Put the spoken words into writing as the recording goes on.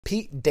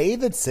Pete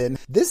Davidson.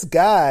 This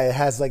guy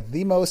has like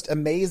the most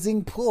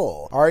amazing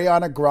pull.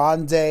 Ariana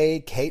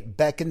Grande, Kate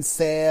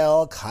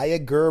Beckinsale, Kaya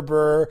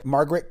Gerber,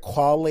 Margaret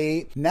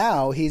Qualley.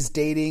 Now he's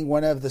dating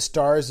one of the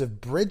stars of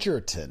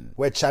Bridgerton,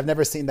 which I've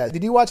never seen that.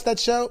 Did you watch that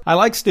show? I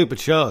like stupid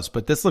shows,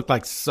 but this looked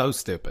like so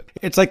stupid.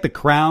 It's like The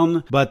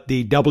Crown, but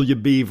the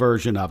WB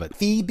version of it.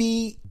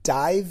 Phoebe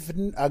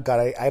oh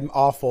God, I'm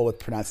awful with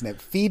pronouncing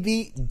it.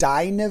 Phoebe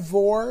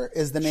Dynevor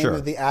is the name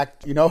of the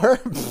act. You know her?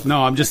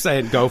 No, I'm just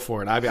saying go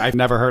for it. I've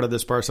never heard of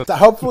this person. So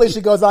hopefully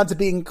she goes on to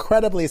be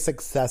incredibly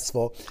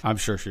successful. I'm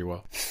sure she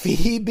will.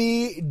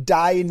 Phoebe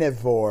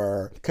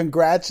Dynevor.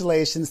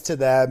 Congratulations to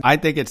them. I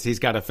think he's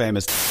got a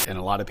famous and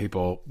a lot of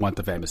people want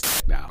the famous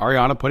now.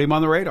 Ariana put him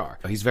on the radar.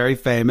 He's very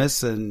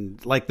famous,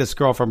 and like this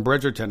girl from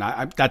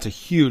Bridgerton, that's a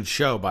huge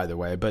show, by the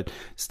way, but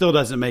still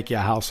doesn't make you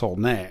a household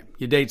name.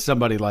 You date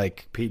somebody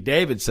like Pete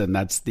Davidson,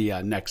 that's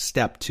the next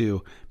step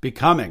to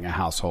becoming a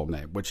household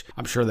name, which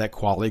I'm sure that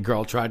Qualley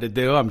girl tried to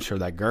do. I'm sure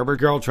that Gerber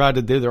girl tried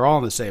to do. They're all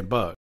in the same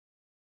boat.